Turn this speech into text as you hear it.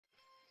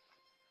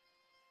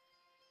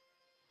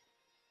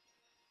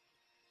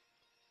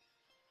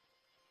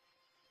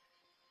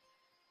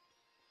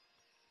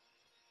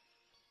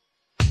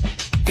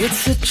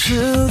It's the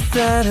truth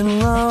that in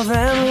love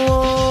and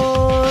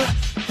war,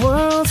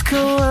 worlds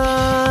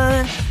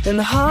collide and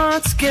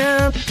hearts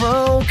get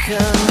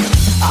broken.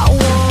 I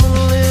wanna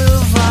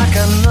live like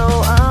I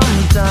know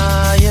I'm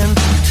dying.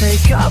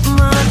 Take up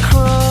my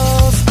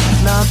cross,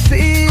 not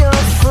be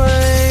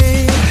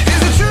afraid.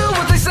 Is it true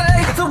what they say?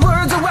 The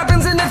words are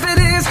weapons, and if it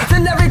is,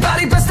 then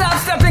everybody best stop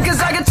stepping. Cause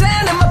I got 10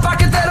 in my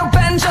pocket that'll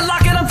bend your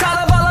locket. I'm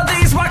tired of all of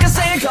these rockers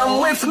saying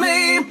come with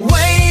me.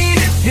 Wait,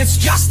 it's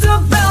just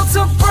about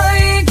to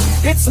break.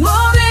 It's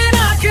more than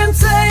I can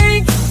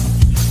take.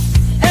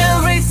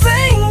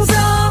 Everything's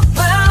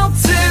about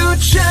to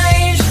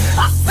change.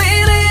 I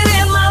feel it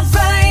in my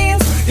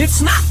veins.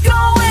 It's not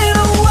going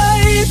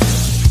away.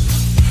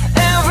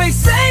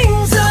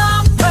 Everything's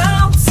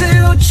about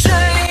to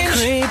change.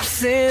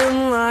 Creeps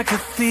in like a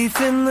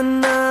thief in the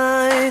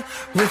night,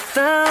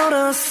 without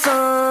a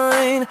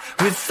sign,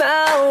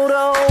 without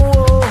a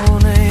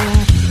warning.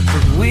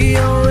 But we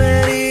are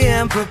ready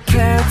and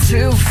prepared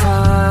to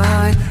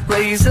fight.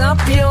 Raise up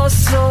your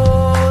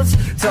swords,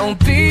 don't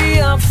be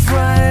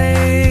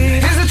afraid.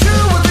 Is it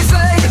true what they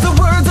say? The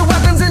words are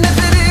weapons, and if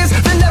it is,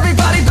 then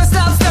everybody best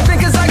stop stepping.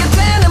 Cause I got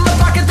 10 in my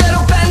pocket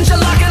that'll bend your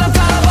locket. I'm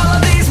tired of all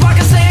of these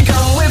rockers saying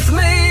come with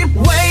me.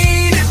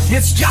 Wait,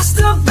 it's just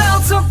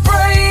about to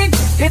break.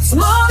 It's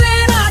more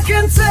than I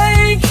can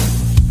take.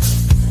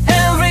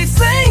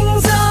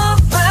 Everything's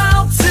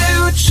about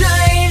to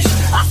change.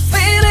 I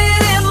feel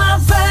it in my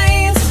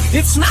veins.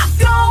 It's not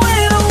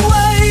going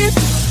away.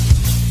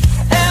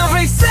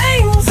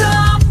 Everything's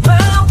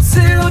about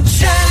to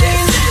change.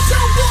 This is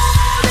a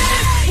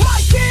warning,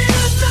 like it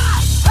or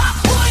not. I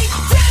point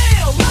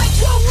down like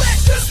your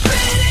record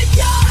spinning.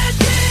 Gotta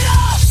get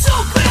up so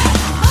bad.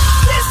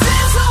 This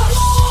is a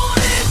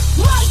warning,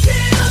 like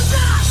it or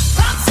not.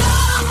 I'm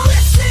tired of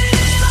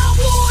listening. I'm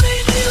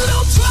warning you,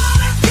 don't try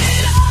to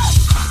get up.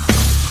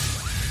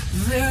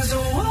 There's a